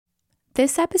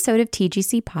This episode of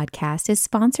TGC Podcast is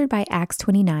sponsored by Acts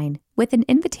 29 with an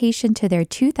invitation to their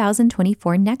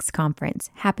 2024 Next Conference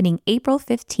happening April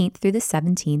 15th through the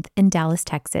 17th in Dallas,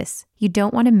 Texas. You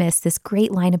don't want to miss this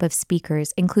great lineup of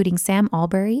speakers, including Sam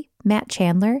Albury, Matt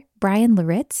Chandler, Brian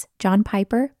Laritz, John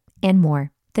Piper, and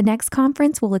more. The Next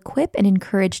Conference will equip and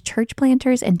encourage church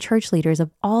planters and church leaders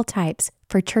of all types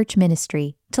for church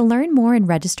ministry. To learn more and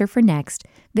register for Next,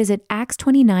 visit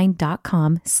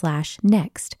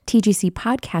acts29.com/next. TGC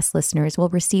podcast listeners will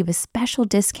receive a special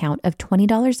discount of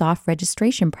 $20 off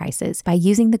registration prices by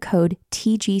using the code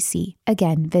TGC.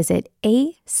 Again, visit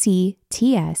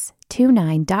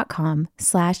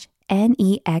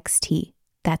acts29.com/next.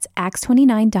 That's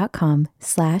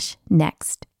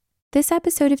acts29.com/next. This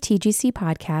episode of TGC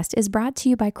Podcast is brought to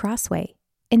you by Crossway.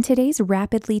 In today's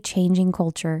rapidly changing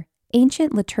culture,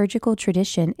 ancient liturgical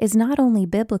tradition is not only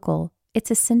biblical, it's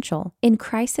essential. In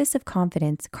Crisis of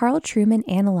Confidence, Carl Trueman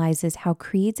analyzes how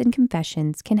creeds and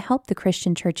confessions can help the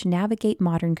Christian church navigate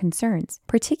modern concerns,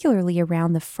 particularly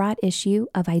around the fraught issue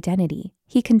of identity.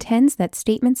 He contends that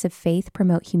statements of faith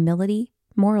promote humility,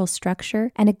 moral structure,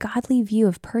 and a godly view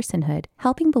of personhood,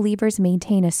 helping believers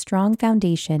maintain a strong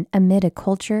foundation amid a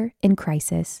culture in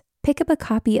crisis. Pick up a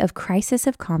copy of Crisis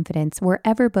of Confidence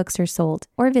wherever books are sold,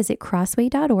 or visit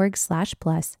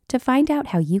crossway.org/plus to find out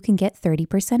how you can get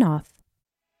 30% off.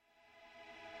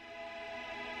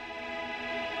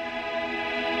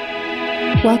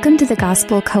 Welcome to the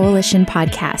Gospel Coalition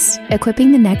Podcast,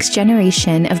 equipping the next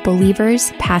generation of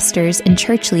believers, pastors, and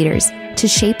church leaders to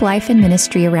shape life and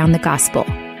ministry around the gospel.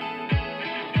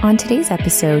 On today's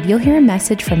episode, you'll hear a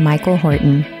message from Michael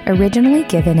Horton, originally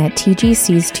given at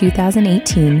TGC's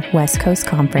 2018 West Coast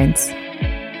Conference.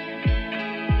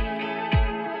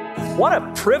 What a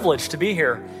privilege to be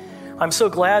here. I'm so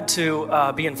glad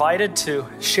to be invited to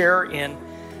share in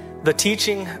the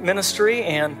teaching ministry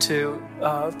and to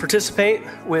participate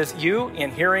with you in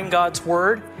hearing God's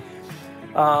Word.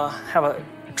 Have a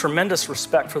tremendous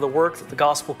respect for the work that the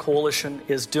Gospel Coalition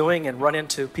is doing and run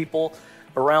into people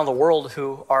around the world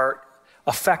who are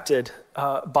affected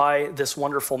by this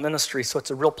wonderful ministry. So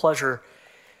it's a real pleasure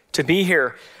to be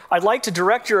here. I'd like to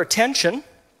direct your attention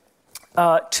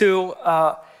to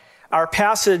our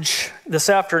passage this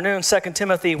afternoon, 2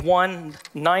 Timothy 1,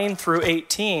 9 through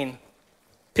 18.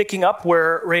 Picking up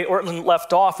where Ray Ortlund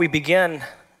left off, we begin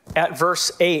at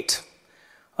verse 8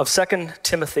 of 2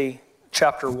 Timothy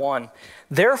chapter 1.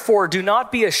 Therefore, do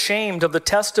not be ashamed of the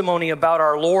testimony about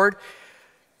our Lord,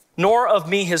 nor of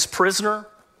me, his prisoner,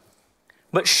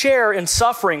 but share in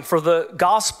suffering for the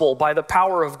gospel by the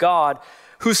power of God,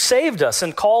 who saved us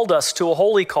and called us to a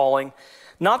holy calling,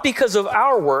 not because of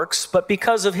our works, but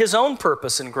because of his own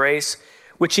purpose and grace,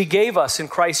 which he gave us in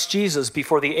Christ Jesus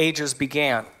before the ages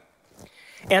began,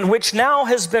 and which now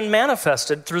has been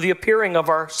manifested through the appearing of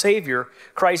our Savior,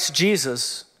 Christ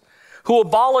Jesus, who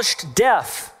abolished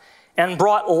death and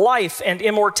brought life and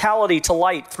immortality to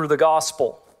light through the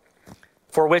gospel,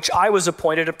 for which I was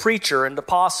appointed a preacher and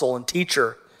apostle and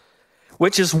teacher,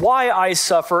 which is why I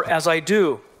suffer as I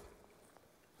do.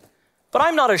 But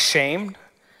I'm not ashamed,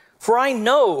 for I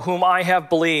know whom I have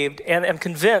believed and am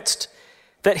convinced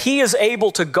that he is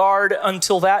able to guard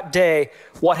until that day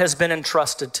what has been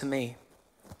entrusted to me.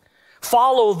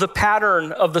 Follow the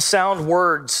pattern of the sound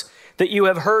words that you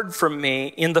have heard from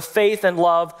me in the faith and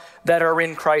love that are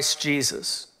in Christ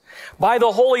Jesus. By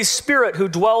the Holy Spirit who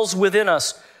dwells within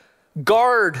us,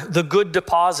 guard the good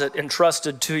deposit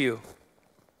entrusted to you.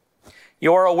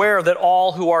 You are aware that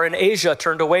all who are in Asia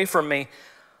turned away from me,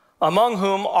 among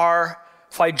whom are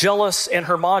Phygellus and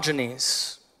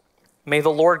Hermogenes. May the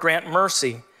Lord grant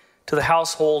mercy to the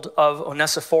household of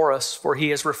Onesiphorus, for he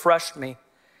has refreshed me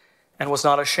and was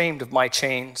not ashamed of my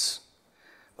chains.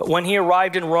 But when he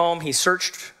arrived in Rome, he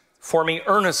searched for me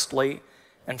earnestly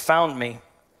and found me.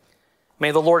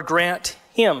 May the Lord grant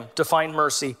him to find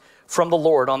mercy from the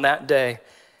Lord on that day.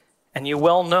 And you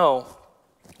well know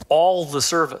all the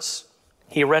service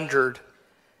he rendered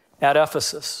at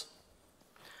Ephesus.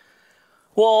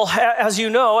 Well, as you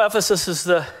know, Ephesus was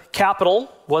the capital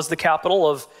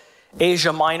of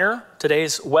Asia Minor,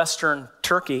 today's Western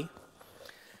Turkey.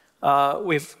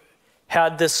 We've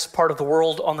had this part of the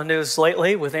world on the news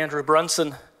lately with Andrew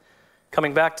Brunson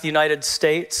coming back to the United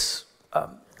States. A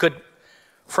good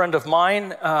friend of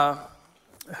mine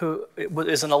who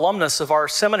is an alumnus of our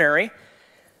seminary,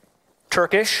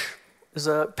 Turkish, is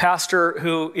a pastor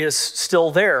who is still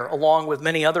there, along with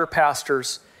many other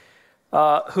pastors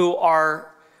who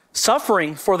are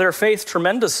suffering for their faith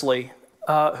tremendously,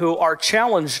 who are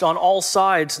challenged on all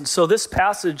sides. And so this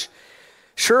passage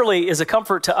surely is a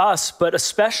comfort to us, but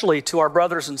especially to our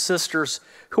brothers and sisters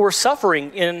who are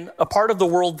suffering in a part of the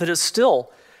world that is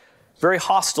still very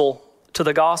hostile to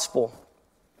the gospel.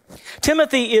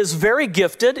 Timothy is very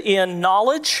gifted in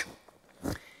knowledge.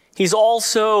 He's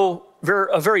also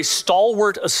a very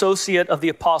stalwart associate of the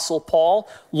Apostle Paul,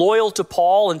 loyal to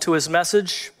Paul and to his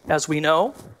message, as we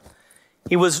know.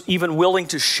 He was even willing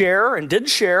to share and did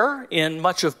share in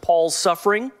much of Paul's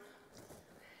suffering.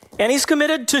 And he's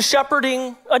committed to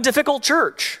shepherding a difficult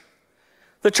church,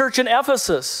 the church in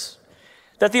Ephesus,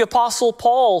 that the Apostle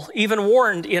Paul even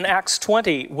warned in Acts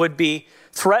 20 would be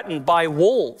threatened by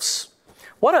wolves.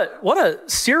 What a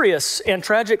serious and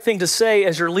tragic thing to say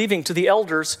as you're leaving to the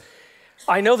elders.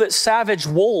 I know that savage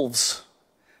wolves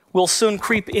will soon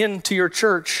creep into your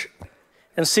church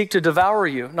and seek to devour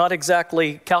you, not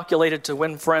exactly calculated to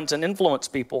win friends and influence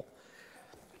people.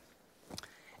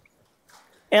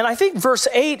 And I think verse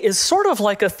 8 is sort of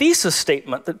like a thesis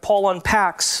statement that Paul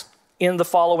unpacks in the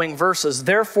following verses.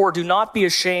 Therefore, do not be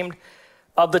ashamed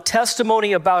of the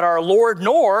testimony about our Lord,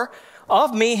 nor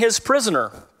of me, his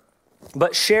prisoner,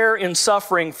 but share in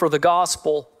suffering for the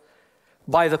gospel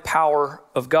by the power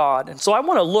of God. And so I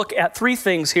want to look at three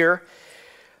things here,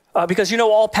 because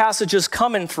all passages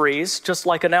come in threes, just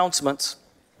like announcements.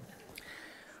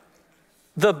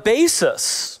 The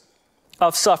basis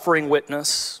of suffering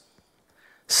witness.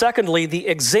 Secondly, the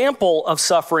example of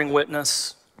suffering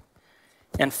witness.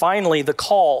 And finally, the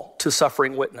call to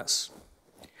suffering witness.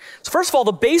 So first of all,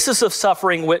 the basis of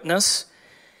suffering witness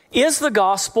is the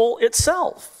gospel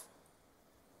itself.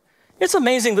 It's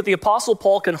amazing that the Apostle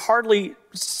Paul can hardly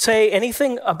say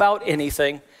anything about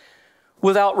anything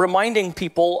without reminding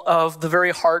people of the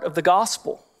very heart of the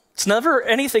gospel. It's never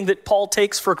anything that Paul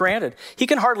takes for granted. He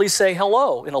can hardly say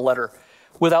hello in a letter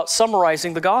without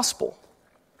summarizing the gospel.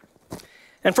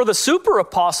 And for the super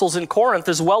apostles in Corinth,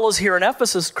 as well as here in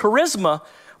Ephesus, charisma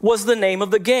was the name of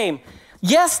the game.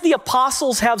 Yes, the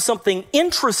apostles have something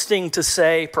interesting to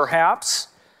say, perhaps.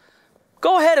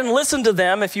 Go ahead and listen to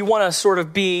them if you want to sort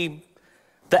of be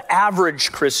the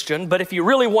average Christian. But if you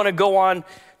really want to go on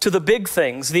to the big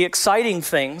things, the exciting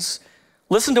things,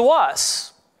 listen to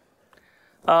us.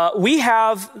 We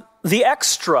have the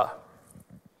extra.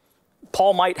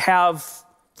 Paul might have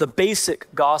the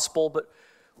basic gospel, but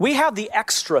we have the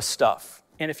extra stuff.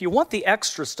 And if you want the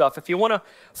extra stuff, if you want to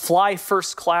fly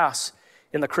first class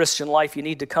in the Christian life, you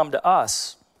need to come to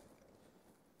us.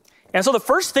 And so the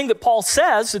first thing that Paul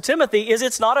says to Timothy is,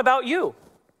 it's not about you.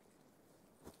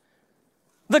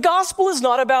 The gospel is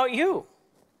not about you.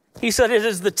 He said it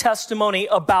is the testimony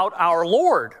about our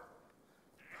Lord.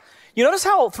 You notice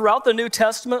how throughout the New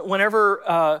Testament,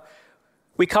 whenever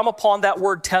we come upon that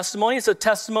word testimony, it's a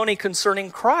testimony concerning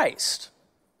Christ.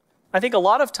 I think a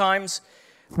lot of times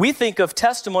we think of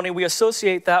testimony, we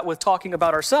associate that with talking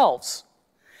about ourselves.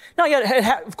 Now,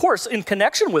 yet, of course, in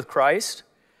connection with Christ,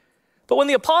 but when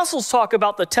the apostles talk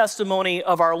about the testimony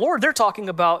of our Lord, they're talking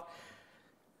about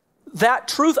that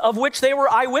truth of which they were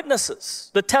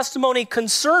eyewitnesses, the testimony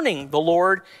concerning the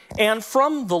Lord and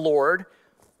from the Lord,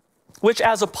 which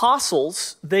as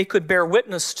apostles they could bear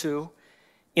witness to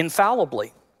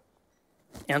infallibly.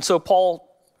 And so Paul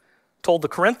told the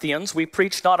Corinthians, we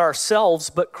preach not ourselves,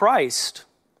 but Christ.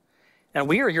 And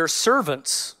we are your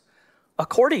servants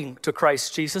according to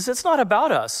Christ Jesus. It's not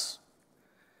about us.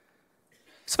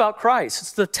 It's about Christ.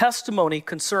 It's the testimony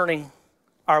concerning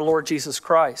our Lord Jesus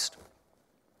Christ.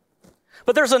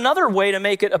 But there's another way to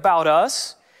make it about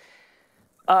us.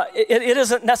 It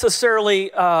isn't necessarily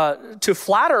to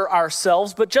flatter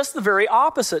ourselves, but just the very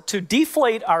opposite, to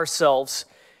deflate ourselves.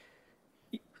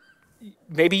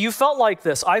 Maybe you felt like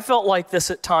this. I felt like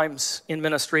this at times in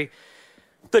ministry.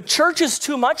 The church is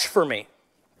too much for me.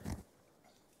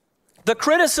 The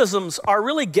criticisms are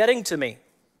really getting to me.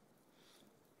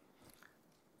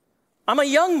 I'm a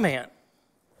young man.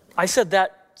 I said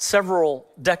that several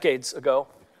decades ago.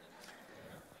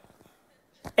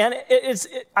 And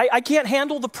I can't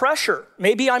handle the pressure.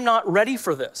 Maybe I'm not ready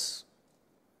for this.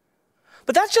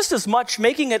 But that's just as much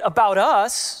making it about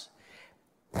us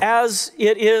as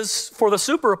it is for the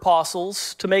super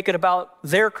apostles to make it about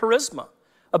their charisma,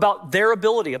 about their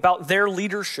ability, about their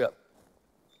leadership.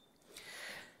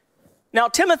 Now,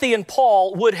 Timothy and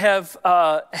Paul would have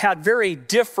had very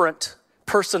different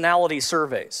personality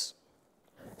surveys.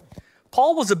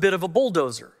 Paul was a bit of a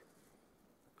bulldozer.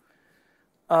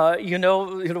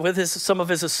 With some of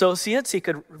his associates, he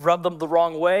could rub them the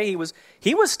wrong way.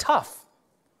 He was tough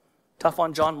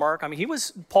on John Mark. I mean,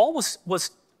 Paul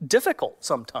was difficult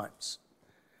sometimes,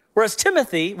 whereas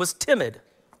Timothy was timid.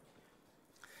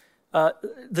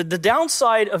 The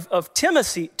downside of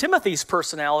Timothy's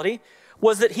personality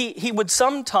was that he would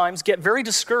sometimes get very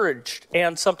discouraged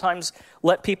and sometimes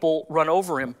let people run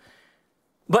over him.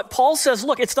 But Paul says,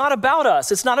 look, it's not about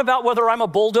us. It's not about whether I'm a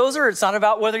bulldozer. It's not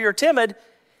about whether you're timid.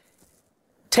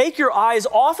 Take your eyes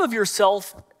off of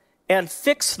yourself and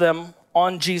fix them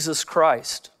on Jesus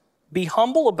Christ. Be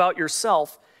humble about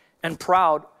yourself and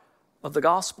proud of the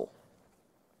gospel.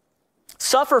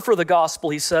 Suffer for the gospel,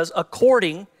 he says,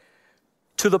 according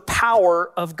to the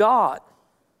power of God.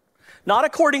 Not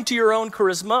according to your own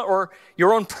charisma or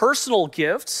your own personal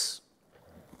gifts,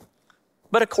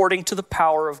 but according to the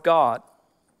power of God.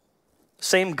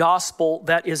 Same gospel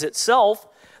that is itself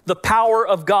the power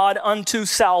of God unto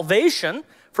salvation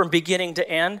from beginning to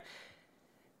end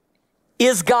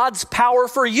is God's power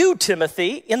for you,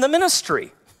 Timothy, in the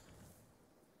ministry.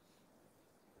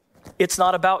 It's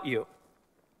not about you.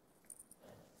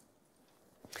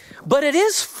 But it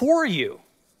is for you.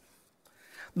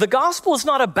 The gospel is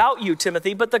not about you,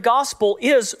 Timothy, but the gospel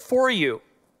is for you.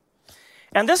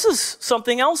 And this is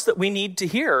something else that we need to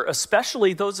hear,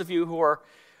 especially those of you who are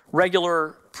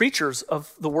regular preachers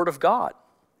of the Word of God.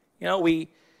 You know, we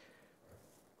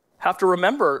have to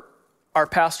remember our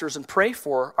pastors and pray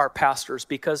for our pastors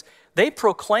because they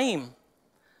proclaim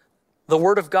the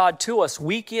Word of God to us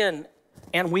week in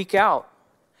and week out.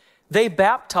 They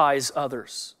baptize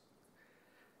others.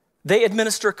 They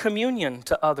administer communion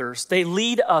to others. They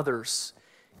lead others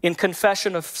in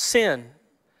confession of sin,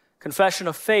 confession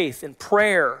of faith, in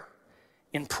prayer,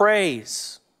 in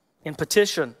praise, in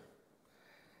petition.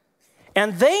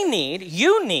 And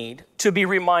you need to be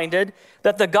reminded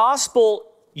that the gospel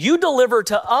you deliver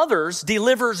to others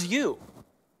delivers you.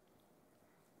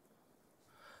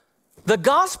 The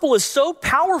gospel is so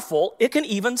powerful, it can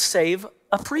even save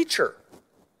a preacher.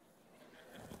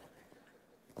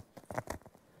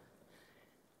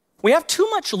 We have too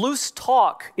much loose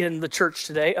talk in the church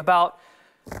today about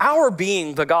our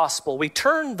being the gospel. We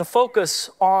turn the focus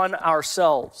on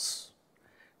ourselves.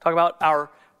 Talk about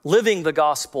our living the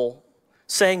gospel,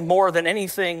 saying more than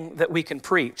anything that we can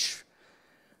preach.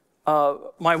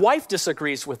 My wife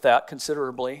disagrees with that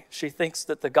considerably. She thinks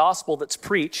that the gospel that's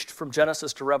preached from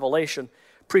Genesis to Revelation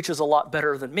preaches a lot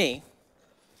better than me.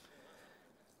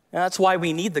 And that's why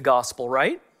we need the gospel,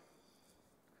 right?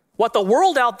 What the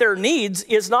world out there needs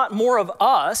is not more of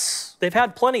us. They've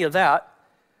had plenty of that.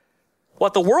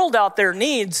 What the world out there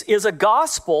needs is a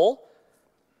gospel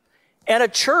and a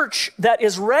church that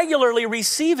is regularly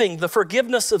receiving the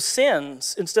forgiveness of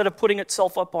sins instead of putting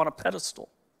itself up on a pedestal.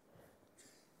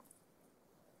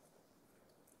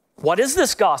 What is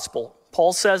this gospel?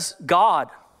 Paul says, God,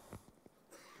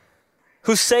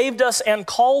 who saved us and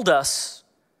called us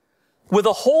with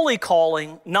a holy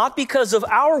calling, not because of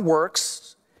our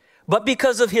works, but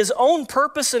because of his own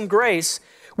purpose and grace,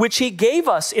 which he gave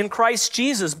us in Christ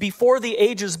Jesus before the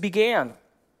ages began,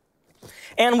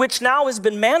 and which now has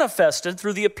been manifested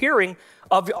through the appearing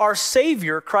of our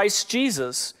Savior, Christ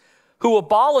Jesus, who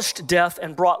abolished death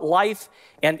and brought life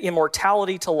and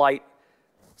immortality to light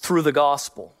through the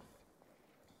gospel.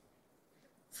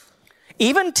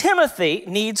 Even Timothy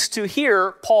needs to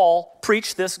hear Paul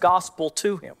preach this gospel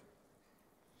to him.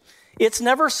 It's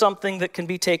never something that can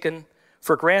be taken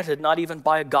for granted, not even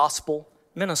by a gospel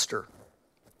minister.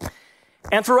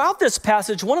 And throughout this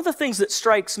passage, one of the things that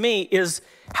strikes me is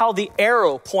how the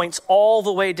arrow points all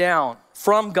the way down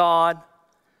from God,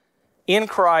 in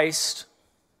Christ,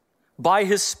 by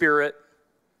his Spirit,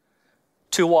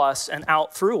 to us and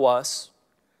out through us,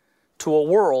 to a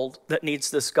world that needs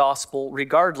this gospel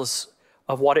regardless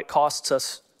of what it costs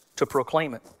us to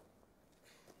proclaim it.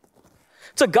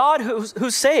 It's a God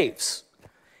who saves.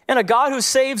 And a God who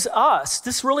saves us.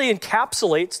 This really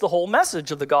encapsulates the whole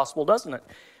message of the gospel, doesn't it?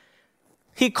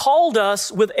 He called us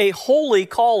with a holy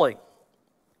calling.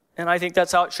 And I think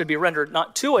that's how it should be rendered,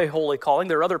 not to a holy calling.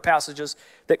 There are other passages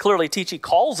that clearly teach he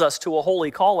calls us to a holy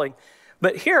calling.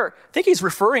 But here, I think he's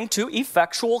referring to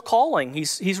effectual calling.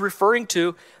 He's referring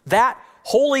to that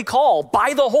holy call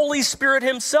by the Holy Spirit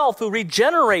himself who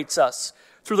regenerates us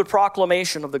through the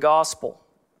proclamation of the gospel.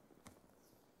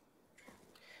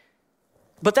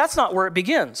 But that's not where it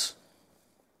begins.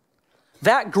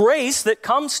 That grace that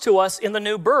comes to us in the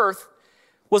new birth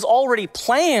was already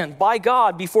planned by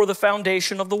God before the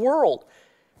foundation of the world,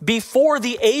 before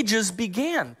the ages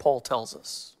began, Paul tells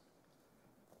us.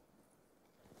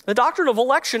 The doctrine of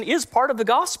election is part of the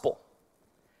gospel.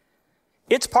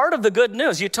 It's part of the good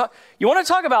news. You want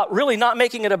to talk about really not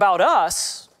making it about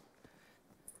us.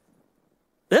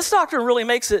 This doctrine really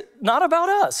makes it not about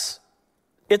us.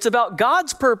 It's about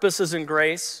God's purposes and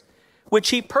grace, which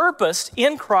he purposed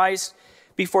in Christ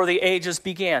before the ages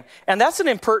began. And that's an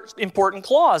important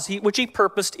clause, which he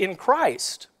purposed in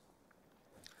Christ.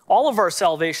 All of our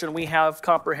salvation we have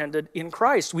comprehended in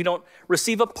Christ. We don't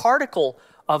receive a particle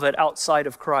of it outside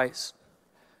of Christ.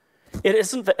 It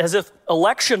isn't as if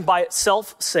election by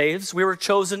itself saves. We were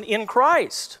chosen in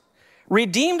Christ,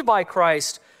 redeemed by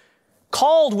Christ,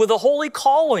 called with a holy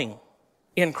calling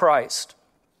in Christ.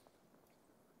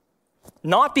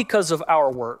 Not because of our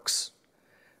works,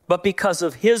 but because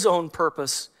of his own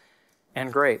purpose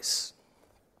and grace.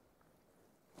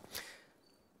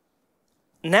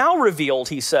 Now revealed,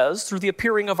 he says, through the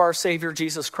appearing of our Savior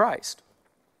Jesus Christ.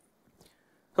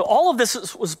 So all of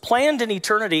this was planned in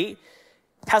eternity,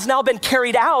 has now been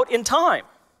carried out in time.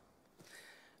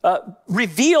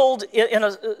 Revealed in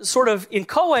a sort of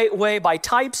inchoate way by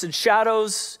types and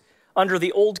shadows under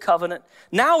the old covenant.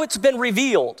 Now it's been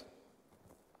revealed.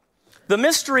 The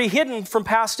mystery hidden from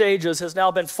past ages has now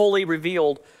been fully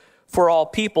revealed for all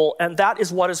people, and that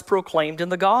is what is proclaimed in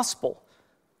the gospel.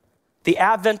 The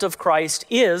advent of Christ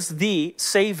is the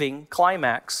saving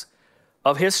climax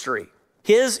of history.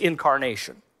 His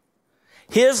incarnation,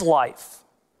 his life,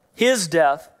 his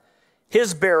death,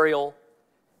 his burial,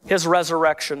 his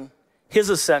resurrection, his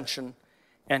ascension,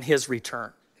 and his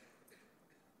return.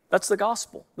 That's the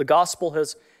gospel. The gospel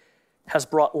has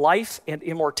brought life and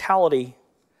immortality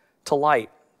to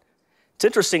light. It's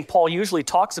interesting, Paul usually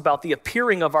talks about the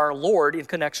appearing of our Lord in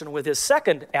connection with his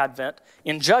second advent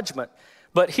in judgment.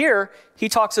 But here, he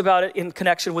talks about it in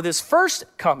connection with his first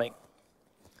coming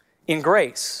in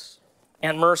grace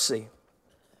and mercy.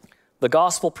 The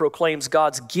gospel proclaims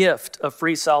God's gift of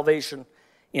free salvation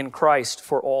in Christ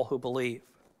for all who believe.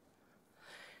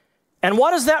 And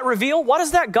what does that reveal? What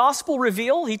does that gospel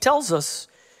reveal? He tells us,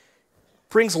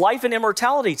 brings life and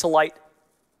immortality to light.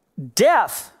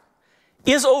 Death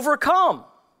is overcome.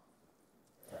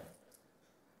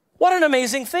 What an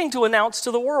amazing thing to announce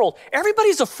to the world.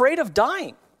 Everybody's afraid of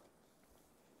dying.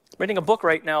 I'm reading a book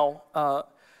right now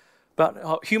about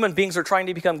how human beings are trying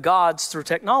to become gods through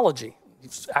technology.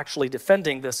 He's actually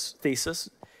defending this thesis,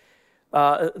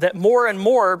 that more and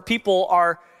more people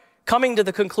are coming to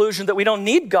the conclusion that we don't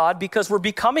need God because we're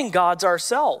becoming gods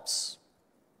ourselves.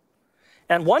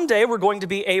 And one day we're going to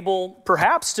be able,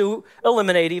 perhaps, to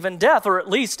eliminate even death, or at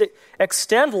least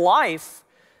extend life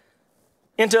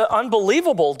into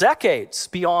unbelievable decades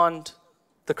beyond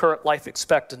the current life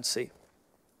expectancy.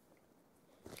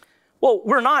 Well,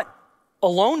 we're not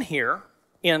alone here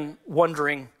in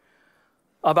wondering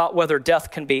about whether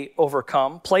death can be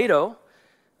overcome. Plato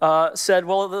said,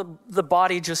 well, the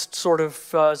body just sort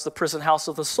of is the prison house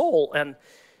of the soul,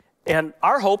 and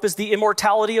our hope is the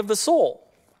immortality of the soul.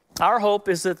 Our hope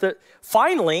is that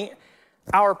finally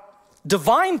our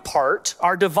divine part,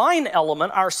 our divine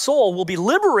element, our soul will be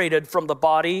liberated from the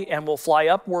body and will fly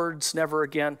upwards, never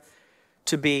again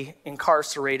to be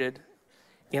incarcerated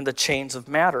in the chains of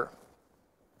matter.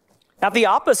 At the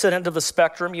opposite end of the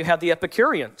spectrum, you had the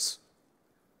Epicureans.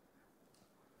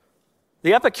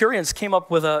 The Epicureans came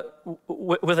up with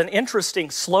an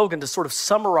interesting slogan to sort of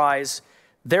summarize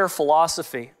their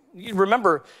philosophy. You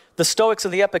remember, the Stoics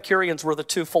and the Epicureans were the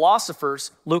two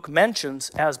philosophers Luke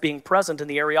mentions as being present in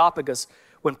the Areopagus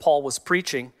when Paul was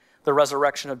preaching the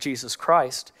resurrection of Jesus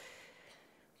Christ.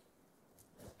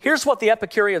 Here's what the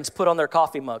Epicureans put on their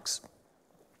coffee mugs.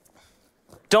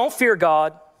 Don't fear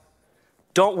God.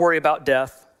 Don't worry about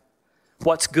death.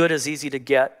 What's good is easy to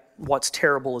get. What's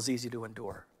terrible is easy to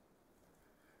endure.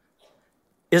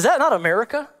 Is that not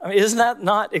America? I mean, isn't that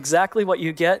not exactly what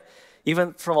you get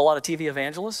even from a lot of TV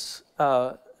evangelists?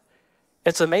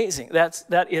 It's amazing.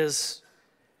 That is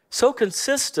so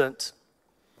consistent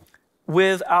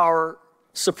with our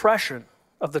suppression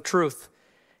of the truth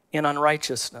in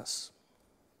unrighteousness.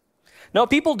 No,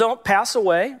 people don't pass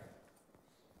away.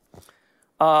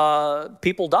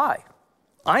 People die.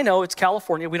 I know it's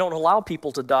California. We don't allow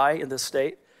people to die in this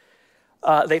state.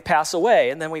 They pass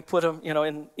away, and then we put them,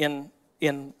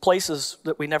 in places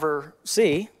that we never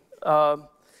see.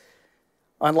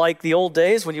 Unlike the old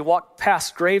days when you walked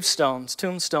past gravestones,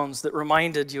 tombstones that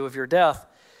reminded you of your death.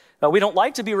 We don't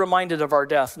like to be reminded of our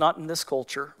death, not in this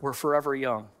culture. We're forever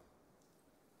young.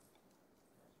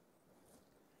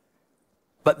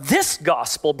 But this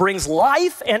gospel brings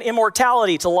life and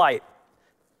immortality to light.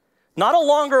 Not a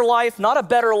longer life, not a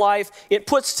better life. It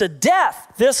puts to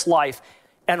death this life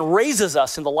and raises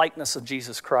us in the likeness of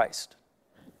Jesus Christ.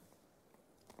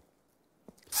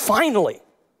 Finally,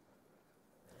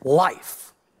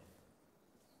 life.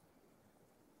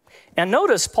 And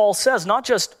notice Paul says not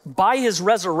just by his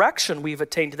resurrection we've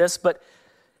attained this, but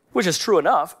which is true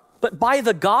enough, but by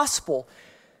the gospel.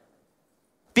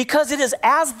 Because it is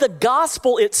as the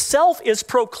gospel itself is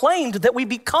proclaimed that we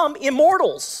become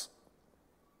immortals.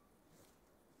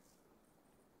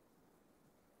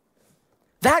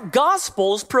 That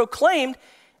gospel is proclaimed,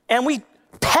 and we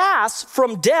pass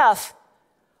from death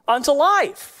unto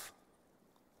life.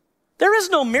 There is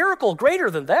no miracle greater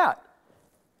than that.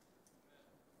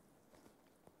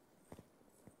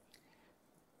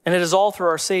 And it is all through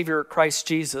our Savior, Christ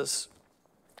Jesus.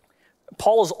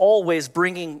 Paul is always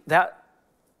bringing that,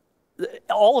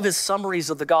 all of his summaries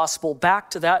of the gospel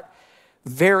back to that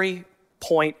very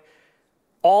point.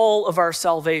 All of our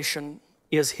salvation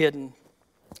is hidden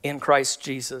in Christ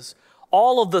Jesus.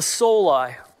 All of the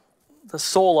solas,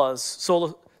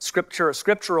 sola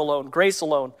scripture alone, grace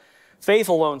alone, faith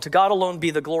alone, to God alone be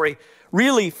the glory,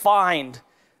 really find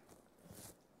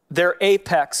their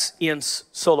apex in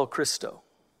solo Christo,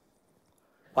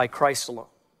 by Christ alone.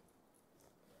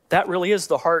 That really is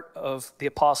the heart of the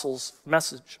apostles'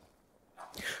 message.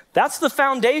 That's the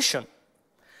foundation.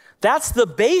 That's the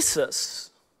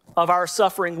basis of our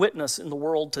suffering witness in the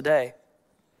world today.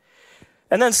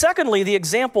 And then secondly, the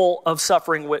example of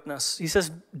suffering witness. He says,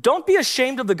 don't be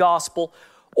ashamed of the gospel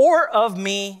or of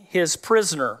me, his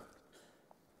prisoner.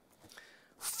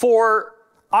 For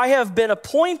I have been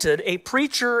appointed a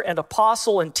preacher and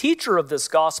apostle and teacher of this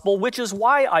gospel, which is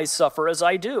why I suffer as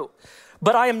I do.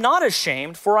 But I am not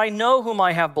ashamed, for I know whom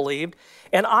I have believed,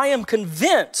 and I am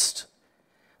convinced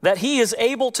that he is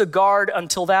able to guard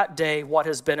until that day what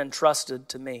has been entrusted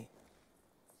to me.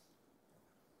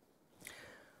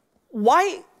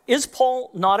 Why is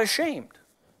Paul not ashamed?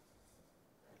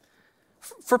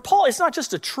 For Paul, it's not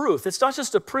just a truth. It's not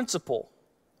just a principle.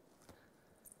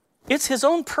 It's his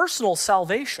own personal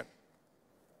salvation.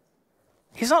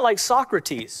 He's not like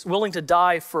Socrates, willing to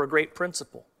die for a great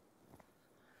principle.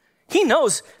 He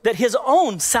knows that his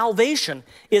own salvation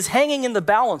is hanging in the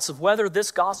balance of whether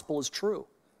this gospel is true.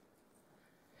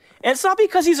 And it's not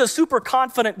because he's a super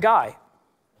confident guy.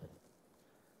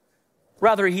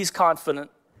 Rather, he's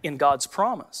confident in God's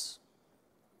promise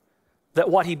that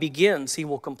what he begins, he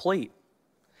will complete.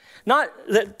 Not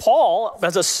that Paul,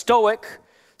 as a Stoic,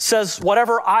 says,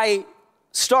 whatever I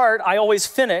start, I always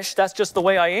finish. That's just the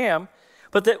way I am.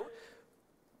 But that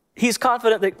he's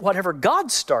confident that whatever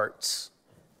God starts,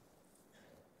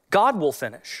 God will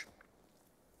finish.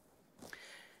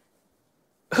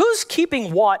 Who's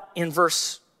keeping what in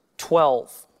verse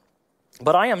 12?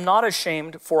 But I am not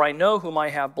ashamed, for I know whom I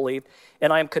have believed,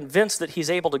 and I am convinced that he's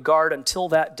able to guard until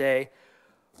that day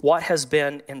what has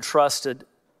been entrusted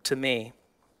to me.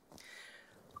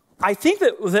 I think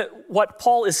that what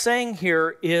Paul is saying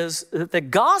here is that the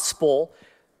gospel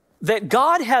that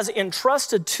God has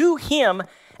entrusted to him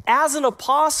as an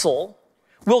apostle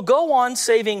will go on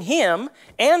saving him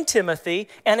and Timothy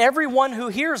and everyone who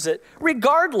hears it,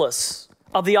 regardless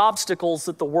of the obstacles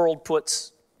that the world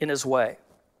puts in his way.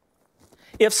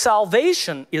 If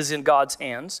salvation is in God's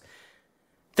hands,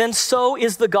 then so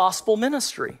is the gospel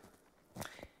ministry.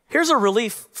 Here's a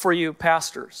relief for you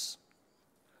pastors.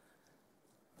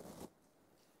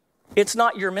 It's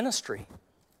not your ministry.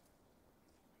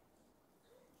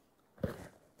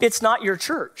 It's not your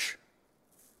church.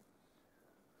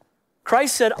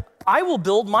 Christ said, I will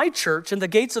build my church and the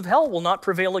gates of hell will not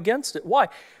prevail against it. Why?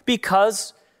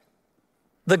 Because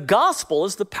the gospel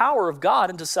is the power of God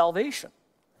into salvation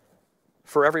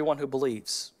for everyone who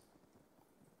believes.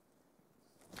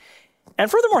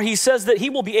 And furthermore, he says that he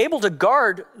will be able to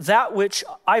guard that which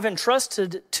I've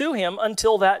entrusted to him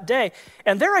until that day.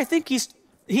 And there I think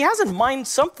he has in mind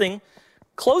something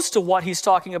close to what he's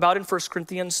talking about in 1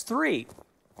 Corinthians 3.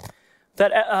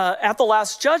 That at the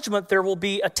last judgment, there will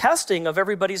be a testing of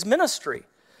everybody's ministry.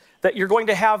 That you're going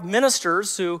to have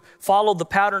ministers who followed the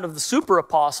pattern of the super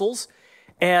apostles,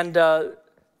 and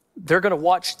they're going to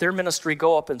watch their ministry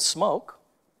go up in smoke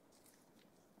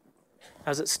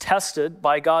as it's tested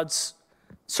by God's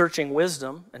searching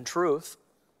wisdom and truth.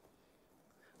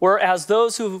 Whereas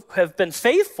those who have been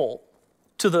faithful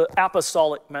to the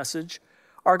apostolic message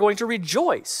are going to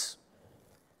rejoice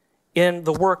in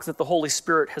the work that the Holy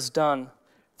Spirit has done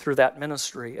through that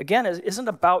ministry. Again, it isn't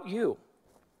about you.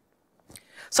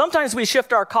 Sometimes we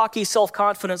shift our cocky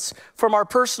self-confidence from our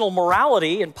personal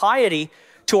morality and piety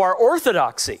to our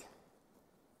orthodoxy,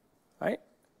 right?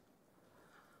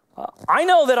 I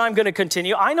know that I'm going to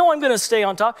continue. I know I'm going to stay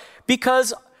on top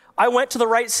because I went to the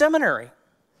right seminary,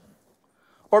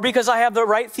 or because I have the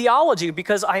right theology,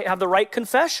 because I have the right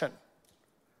confession,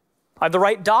 I have the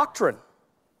right doctrine.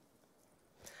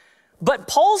 But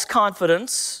Paul's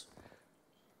confidence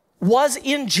was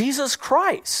in Jesus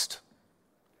Christ.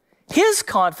 His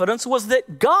confidence was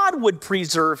that God would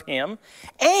preserve him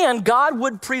and God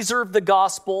would preserve the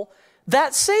gospel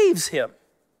that saves him,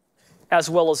 as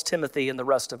well as Timothy and the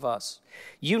rest of us.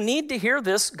 You need to hear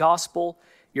this gospel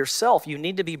yourself. You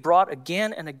need to be brought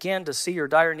again and again to see your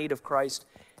dire need of Christ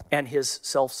and his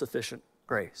self-sufficient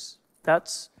grace.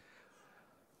 That's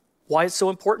why it's so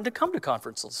important to come to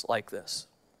conferences like this.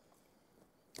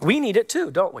 We need it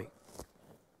too, don't we?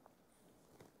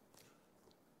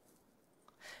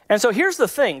 And so here's the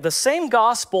thing. The same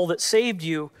gospel that saved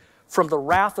you from the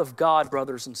wrath of God,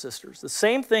 brothers and sisters, the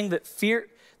same thing that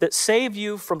saved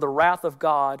you from the wrath of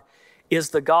God is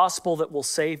the gospel that will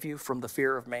save you from the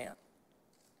fear of man.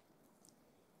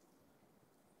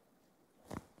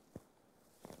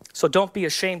 So don't be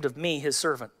ashamed of me, his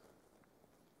servant.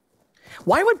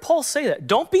 Why would Paul say that?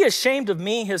 Don't be ashamed of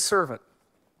me, his servant.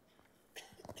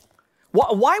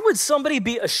 Why would somebody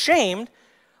be ashamed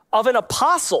of an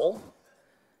apostle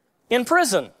in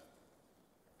prison?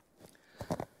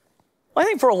 I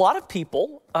think for a lot of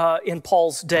people in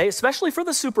Paul's day, especially for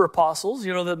the super apostles,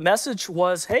 the message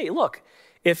was, hey, look,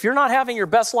 if you're not having your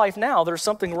best life now, there's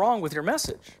something wrong with your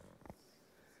message.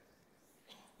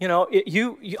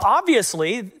 You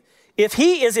obviously, if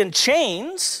he is in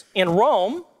chains in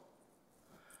Rome,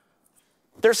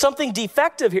 there's something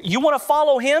defective here. You want to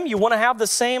follow him? You want to have the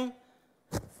same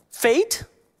fate?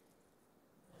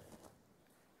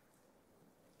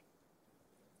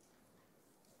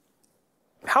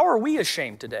 How are we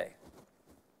ashamed today?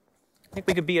 I think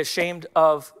we could be ashamed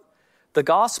of the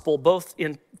gospel, both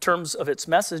in terms of its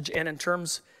message and in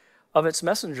terms of its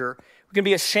messenger. We can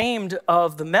be ashamed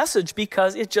of the message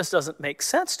because it just doesn't make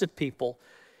sense to people.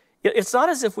 It's not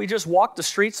as if we just walked the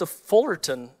streets of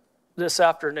Fullerton this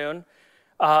afternoon.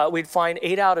 We'd find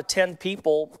 8 out of 10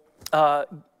 people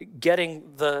getting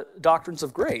the doctrines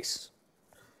of grace.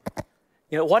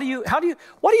 What do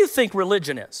you think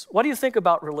religion is? What do you think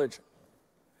about religion?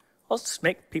 Let's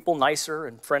make people nicer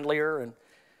and friendlier and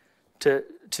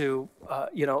to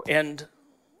end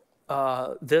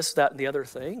this, that, and the other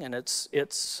thing. And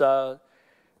it's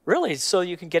really so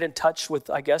you can get in touch with,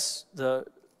 I guess, a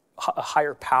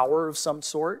higher power of some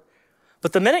sort.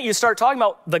 But the minute you start talking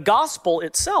about the gospel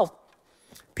itself,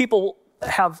 people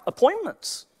have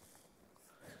appointments.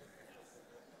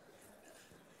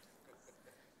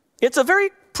 It's a very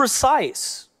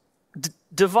precise,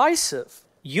 divisive,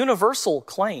 universal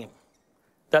claim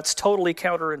that's totally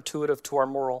counterintuitive to our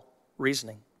moral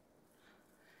reasoning.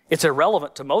 It's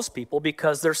irrelevant to most people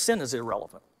because their sin is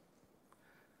irrelevant.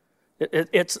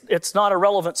 It's not a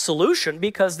relevant solution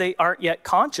because they aren't yet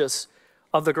conscious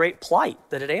of the great plight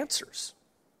that it answers.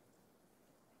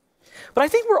 But I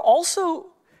think we're also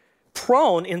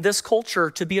prone in this culture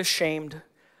to be ashamed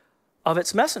of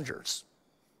its messengers,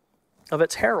 of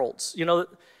its heralds.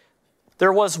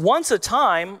 There was once a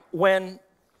time when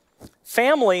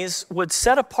families would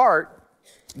set apart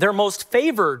their most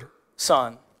favored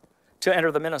son to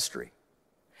enter the ministry.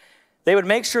 They would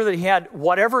make sure that he had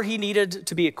whatever he needed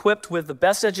to be equipped with the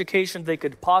best education they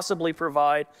could possibly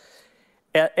provide,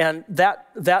 and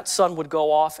that son would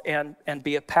go off and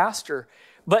be a pastor.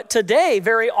 But today,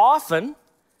 very often,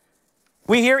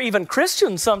 we hear even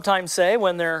Christians sometimes say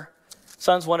when their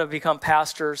sons want to become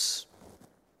pastors,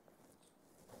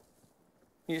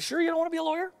 "You sure you don't want to be a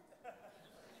lawyer?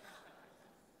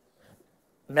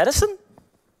 Medicine?"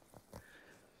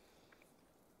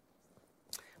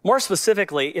 More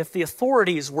specifically, if the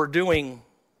authorities were doing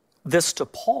this to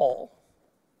Paul,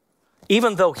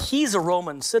 even though he's a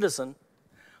Roman citizen,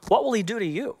 what will he do to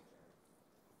you?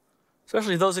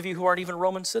 Especially those of you who aren't even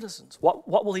Roman citizens. What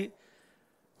will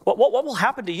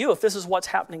happen to you if this is what's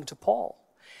happening to Paul?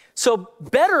 So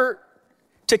better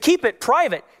to keep it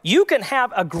private. You can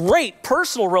have a great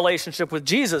personal relationship with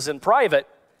Jesus in private.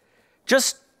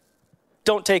 Just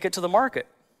don't take it to the market.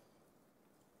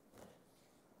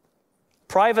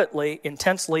 Privately,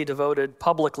 intensely devoted,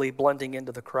 publicly blending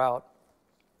into the crowd.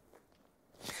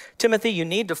 Timothy, you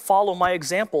need to follow my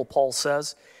example, Paul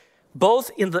says, both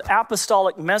in the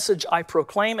apostolic message I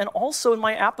proclaim and also in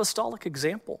my apostolic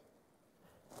example.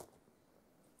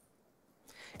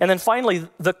 And then finally,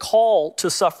 the call to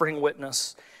suffering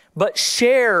witness, but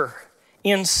share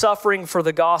in suffering for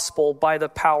the gospel by the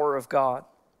power of God.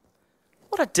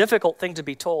 What a difficult thing to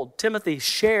be told. Timothy,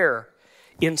 share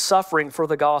in suffering for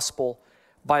the gospel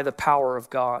by the power of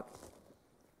God.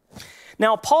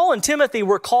 Now, Paul and Timothy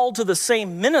were called to the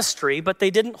same ministry, but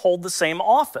they didn't hold the same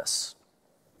office.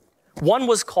 One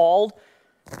was called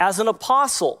as an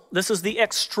apostle. This is the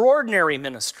extraordinary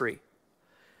ministry,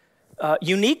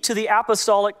 unique to the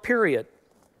apostolic period,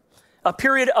 a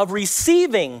period of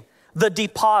receiving the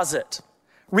deposit,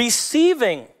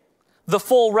 receiving the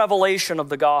full revelation of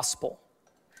the gospel.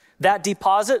 That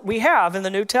deposit we have in the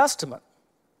New Testament,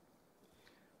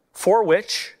 for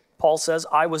which, Paul says,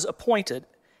 I was appointed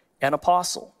an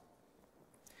apostle.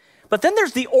 But then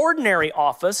there's the ordinary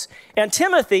office, and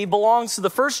Timothy belongs to the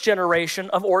first generation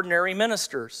of ordinary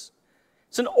ministers.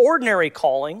 It's an ordinary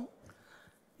calling,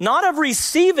 not of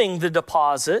receiving the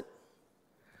deposit,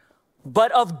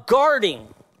 but of guarding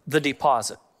the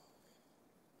deposit.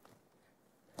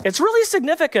 It's really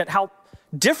significant how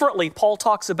differently Paul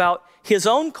talks about his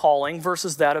own calling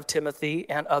versus that of Timothy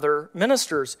and other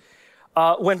ministers.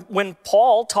 When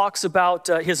Paul talks about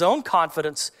his own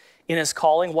confidence in his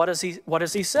calling, what does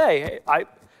he say?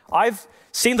 I've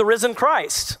seen the risen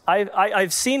Christ.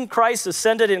 I've seen Christ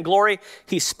ascended in glory.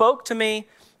 He spoke to me.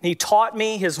 He taught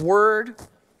me his word.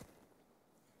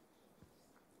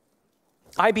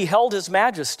 I beheld his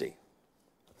majesty.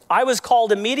 I was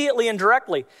called immediately and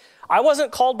directly. I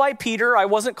wasn't called by Peter. I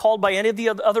wasn't called by any of the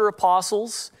other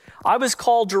apostles. I was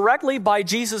called directly by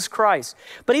Jesus Christ.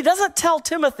 But he doesn't tell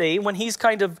Timothy when he's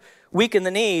kind of weak in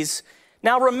the knees,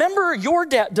 now remember your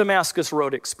Damascus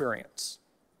Road experience.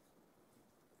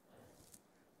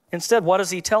 Instead, what does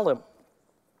he tell him?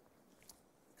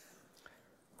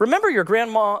 Remember your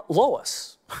grandma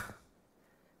Lois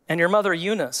and your mother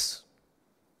Eunice.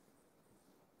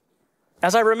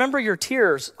 As I remember your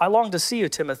tears, I long to see you,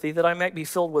 Timothy, that I might be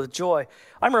filled with joy.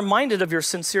 I'm reminded of your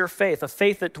sincere faith, a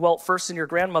faith that dwelt first in your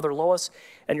grandmother Lois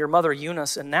and your mother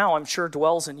Eunice, and now I'm sure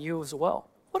dwells in you as well.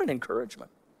 What an encouragement.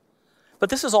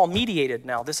 But this is all mediated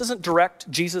now. This isn't direct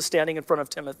Jesus standing in front of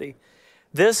Timothy.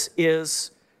 This is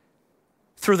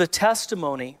through the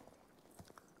testimony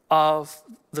of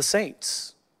the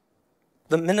saints,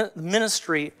 the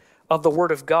ministry of the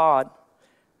Word of God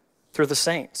through the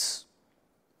saints.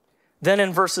 Then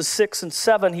in verses 6 and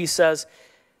 7, he says,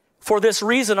 for this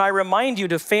reason I remind you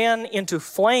to fan into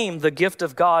flame the gift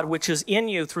of God which is in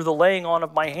you through the laying on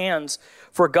of my hands.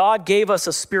 For God gave us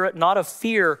a spirit not of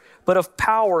fear, but of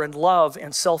power and love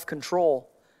and self-control.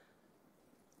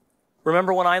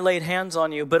 Remember when I laid hands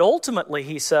on you, but ultimately,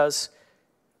 he says,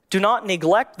 do not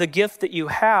neglect the gift that you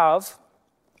have,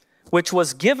 which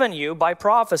was given you by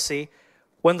prophecy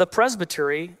when the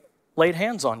presbytery laid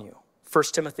hands on you. 1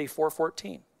 Timothy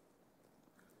 4:14.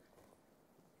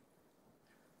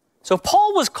 So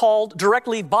Paul was called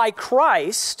directly by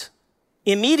Christ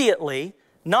immediately,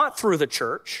 not through the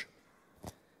church.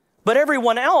 But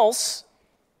everyone else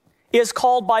is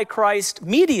called by Christ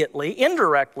mediately,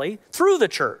 indirectly, through the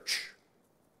church.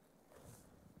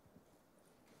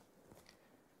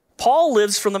 Paul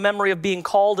lives from the memory of being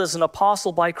called as an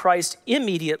apostle by Christ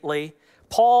immediately.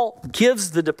 Paul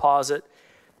gives the deposit.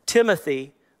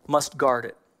 Timothy must guard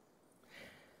it.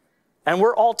 And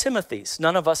we're all Timothys.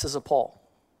 None of us is a Paul.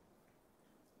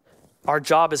 Our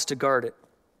job is to guard it.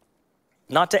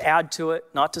 Not to add to it,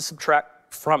 not to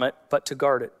subtract from it, but to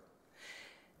guard it.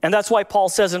 And that's why Paul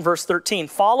says in verse 13,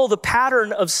 follow the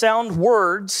pattern of sound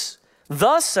words,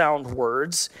 the sound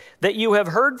words that you have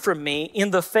heard from me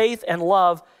in the faith and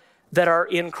love that are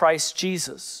in Christ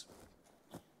Jesus.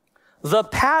 The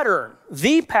pattern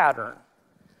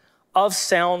of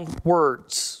sound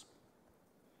words.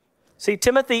 See,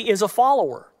 Timothy is a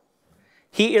follower.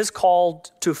 He is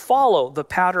called to follow the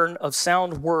pattern of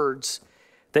sound words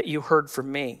that you heard from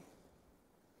me.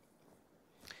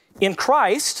 In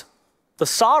Christ, the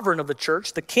sovereign of the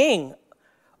church, the king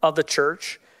of the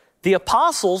church, the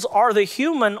apostles are the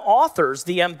human authors,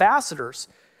 the ambassadors,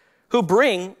 who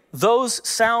bring those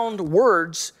sound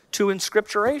words to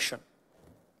inscripturation.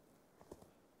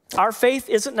 Our faith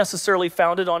isn't necessarily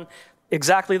founded on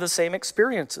exactly the same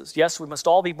experiences. Yes, we must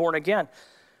all be born again.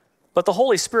 But the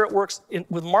Holy Spirit works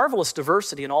with marvelous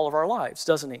diversity in all of our lives,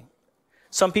 doesn't he?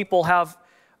 Some people have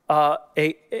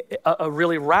a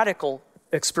really radical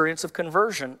experience of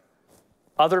conversion.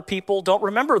 Other people don't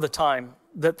remember the time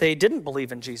that they didn't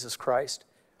believe in Jesus Christ.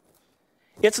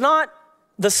 It's not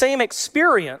the same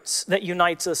experience that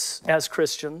unites us as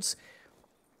Christians.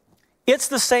 It's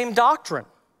the same doctrine.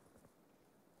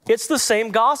 It's the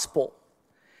same gospel.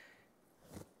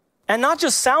 And not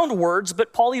just sound words,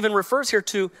 but Paul even refers here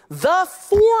to the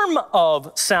form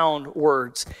of sound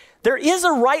words. There is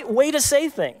a right way to say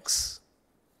things.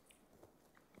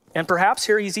 And perhaps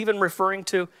here he's even referring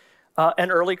to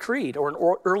an early creed or an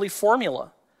early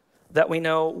formula that we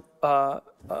know.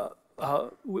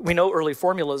 We know early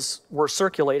formulas were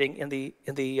circulating in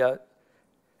the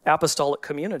apostolic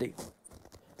community.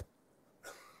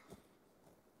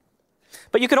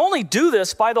 But you can only do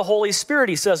this by the Holy Spirit,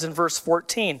 he says in verse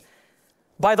 14.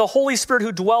 By the Holy Spirit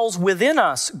who dwells within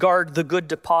us, guard the good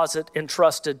deposit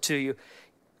entrusted to you.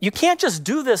 You can't just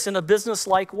do this in a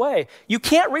business-like way. You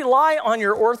can't rely on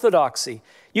your orthodoxy.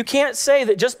 You can't say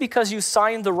that just because you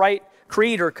signed the right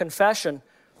creed or confession,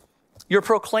 you're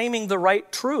proclaiming the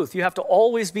right truth. You have to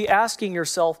always be asking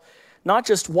yourself, not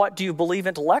just what do you believe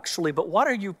intellectually, but what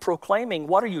are you proclaiming?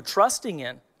 What are you trusting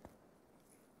in?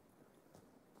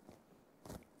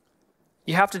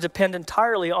 You have to depend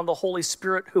entirely on the Holy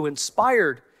Spirit who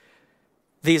inspired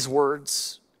these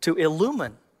words to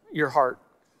illumine your heart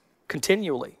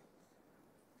continually,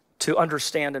 to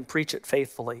understand and preach it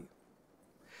faithfully.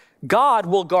 God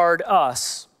will guard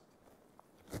us,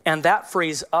 and that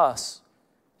frees us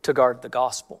to guard the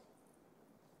gospel.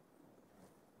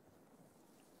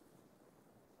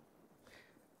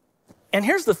 And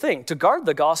here's the thing, to guard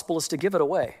the gospel is to give it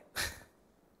away.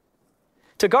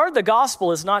 To guard the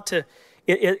gospel is not to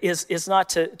hide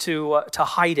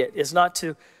it, is not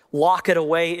to lock it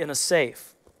away in a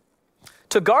safe.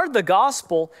 To guard the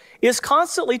gospel is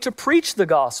constantly to preach the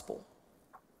gospel.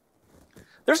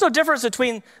 There's no difference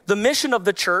between the mission of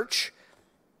the church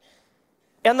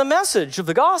and the message of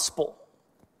the gospel.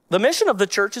 The mission of the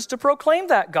church is to proclaim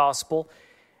that gospel.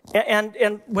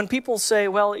 And when people say,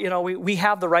 well, we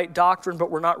have the right doctrine, but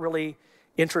we're not really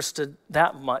interested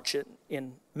that much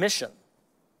in mission,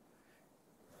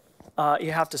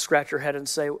 you have to scratch your head and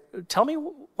say, tell me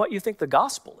what you think the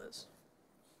gospel is.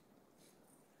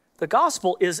 The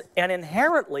gospel is an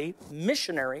inherently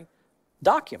missionary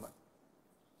document.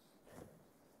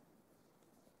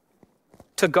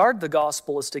 To guard the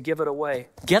gospel is to give it away.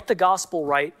 Get the gospel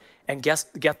right and get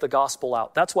the gospel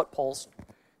out. That's what Paul's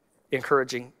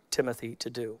encouraging Timothy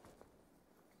to do.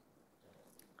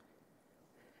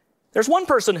 There's one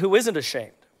person who isn't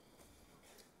ashamed.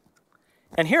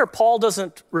 And here Paul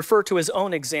doesn't refer to his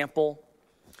own example,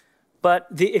 but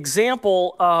the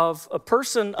example of a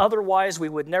person otherwise we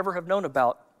would never have known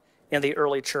about in the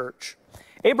early church.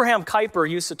 Abraham Kuyper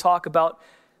used to talk about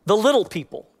the little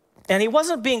people, and he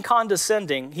wasn't being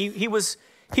condescending. He was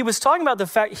talking about the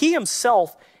fact he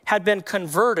himself had been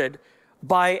converted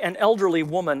by an elderly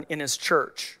woman in his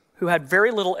church who had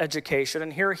very little education,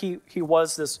 and here he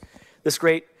was this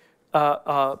great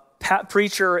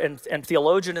preacher and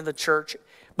theologian in the church,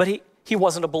 but he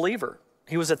wasn't a believer.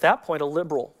 He was at that point a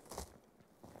liberal.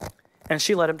 And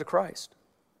she led him to Christ.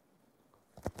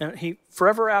 And he,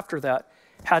 forever after that,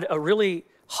 had a really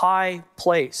high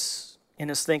place in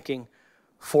his thinking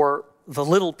for the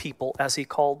little people, as he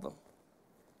called them.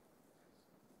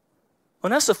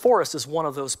 Onesiphorus is one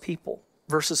of those people.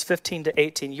 Verses 15 to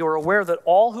 18, you are aware that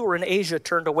all who are in Asia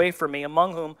turned away from me,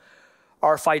 among whom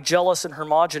are Phygelus and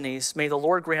Hermogenes. May the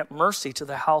Lord grant mercy to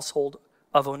the household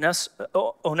of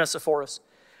Onesiphorus.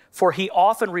 For he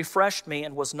often refreshed me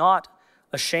and was not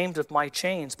ashamed of my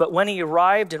chains. But when he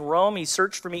arrived in Rome, he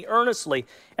searched for me earnestly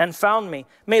and found me.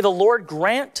 May the Lord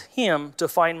grant him to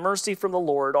find mercy from the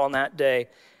Lord on that day.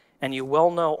 And you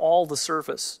well know all the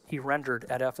service he rendered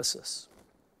at Ephesus.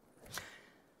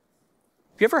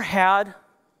 Have you ever had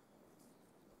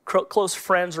close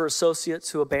friends or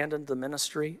associates who abandoned the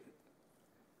ministry,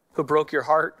 who broke your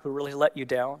heart, who really let you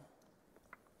down?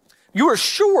 You were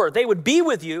sure they would be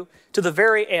with you to the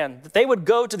very end, that they would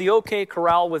go to the OK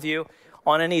Corral with you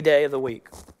on any day of the week.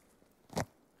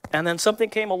 And then something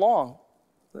came along,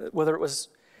 whether it was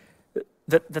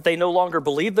that they no longer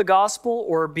believed the gospel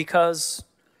or because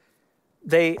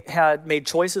they had made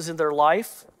choices in their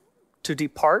life to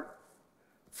depart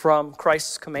from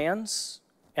Christ's commands,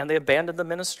 and they abandoned the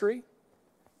ministry,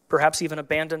 perhaps even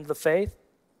abandoned the faith.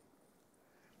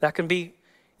 That can be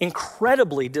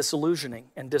incredibly disillusioning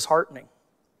and disheartening.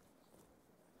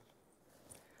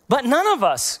 But none of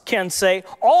us can say,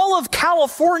 all of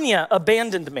California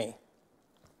abandoned me.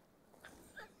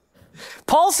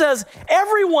 Paul says,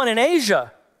 everyone in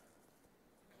Asia.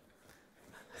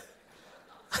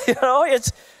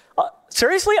 It's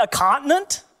seriously a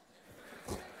continent?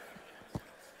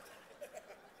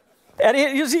 And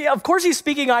of course he's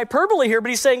speaking hyperbole here, but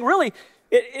he's saying really,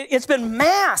 it's been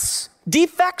mass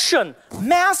defection,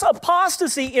 mass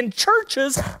apostasy in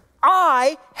churches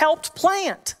I helped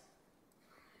plant.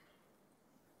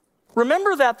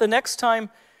 Remember that the next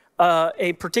time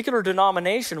a particular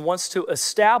denomination wants to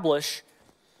establish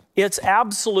its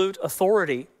absolute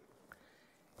authority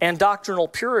and doctrinal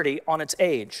purity on its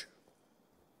age.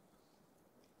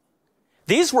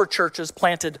 These were churches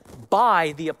planted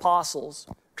by the apostles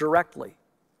directly.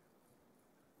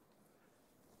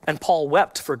 And Paul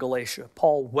wept for Galatia.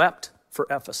 Paul wept for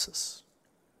Ephesus.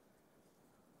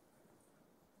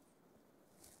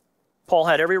 Paul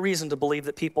had every reason to believe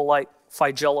that people like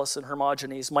Phygelus and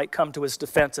Hermogenes might come to his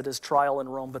defense at his trial in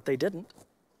Rome, but they didn't.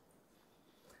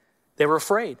 They were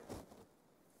afraid.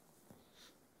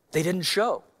 They didn't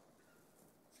show.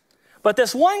 But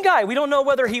this one guy, we don't know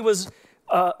whether he was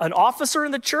an officer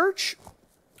in the church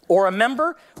or a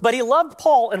member, but he loved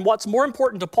Paul, and what's more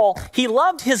important to Paul, he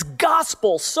loved his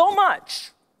gospel so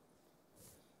much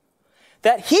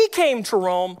that he came to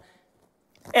Rome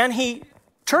and he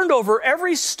turned over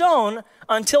every stone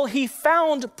until he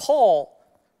found Paul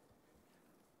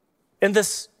in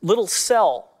this little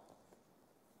cell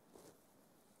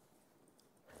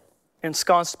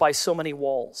ensconced by so many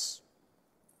walls.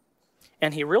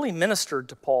 And he really ministered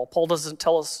to Paul. Paul doesn't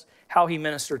tell us how he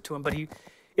ministered to him, but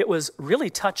it was really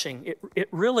touching. It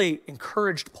really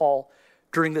encouraged Paul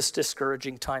during this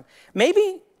discouraging time.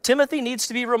 Maybe Timothy needs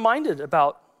to be reminded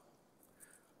about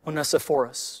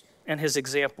Onesiphorus and his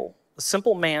example, a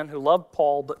simple man who loved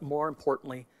Paul, but more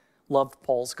importantly, loved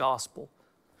Paul's gospel.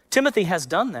 Timothy has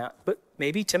done that, but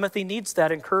maybe Timothy needs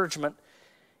that encouragement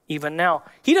even now.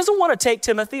 He doesn't want to take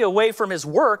Timothy away from his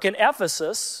work in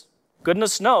Ephesus.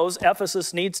 Goodness knows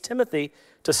Ephesus needs Timothy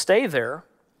to stay there,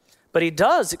 but he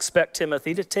does expect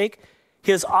Timothy to take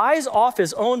his eyes off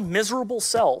his own miserable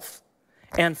self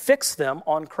and fix them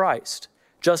on Christ,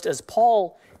 just as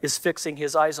Paul is fixing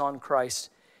his eyes on Christ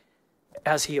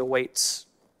as he awaits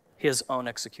his own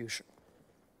execution.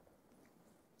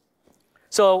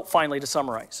 So finally, to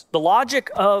summarize, the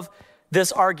logic of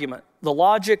this argument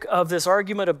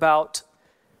about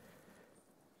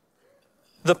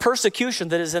the persecution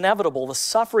that is inevitable, the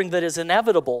suffering that is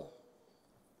inevitable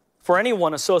for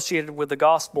anyone associated with the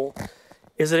gospel,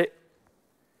 is that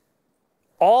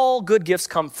all good gifts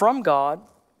come from God.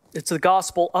 It's the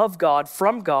gospel of God,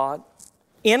 from God,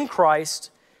 in Christ.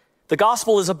 The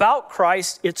gospel is about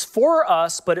Christ. It's for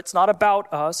us, but it's not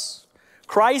about us.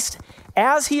 Christ,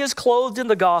 as he is clothed in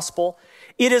the gospel,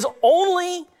 it is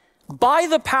only by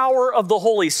the power of the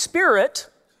Holy Spirit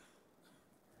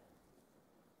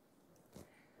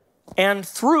and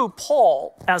through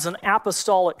Paul as an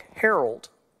apostolic herald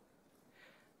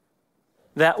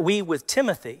that we with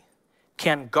Timothy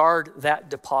can guard that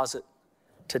deposit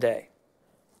today.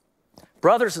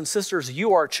 Brothers and sisters,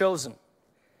 you are chosen,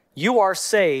 you are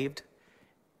saved,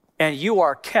 and you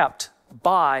are kept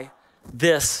by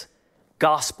this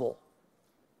gospel.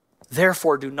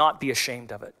 Therefore, do not be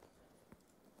ashamed of it.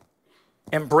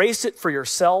 Embrace it for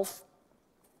yourself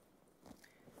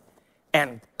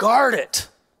and guard it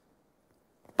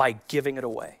by giving it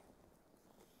away.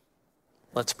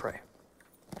 Let's pray.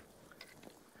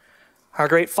 Our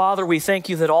great Father, we thank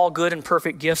you that all good and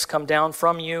perfect gifts come down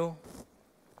from you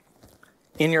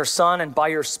in your Son and by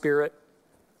your Spirit,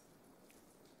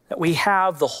 that we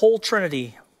have the whole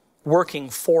Trinity working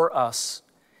for us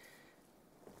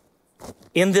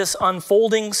in this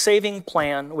unfolding saving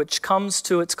plan, which comes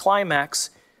to its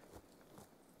climax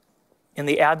in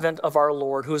the advent of our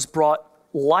Lord, who has brought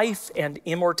life and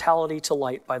immortality to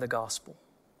light by the gospel.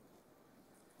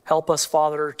 Help us,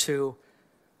 Father, to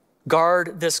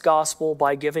guard this gospel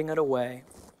by giving it away,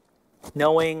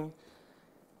 knowing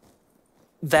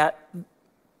that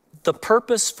the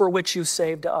purpose for which you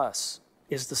saved us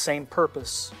is the same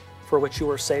purpose for which you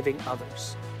are saving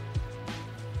others.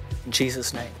 In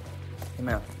Jesus' name,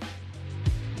 amen.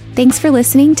 Thanks for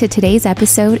listening to today's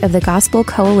episode of the Gospel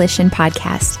Coalition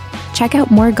podcast. Check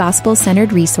out more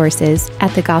gospel-centered resources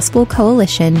at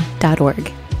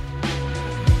thegospelcoalition.org.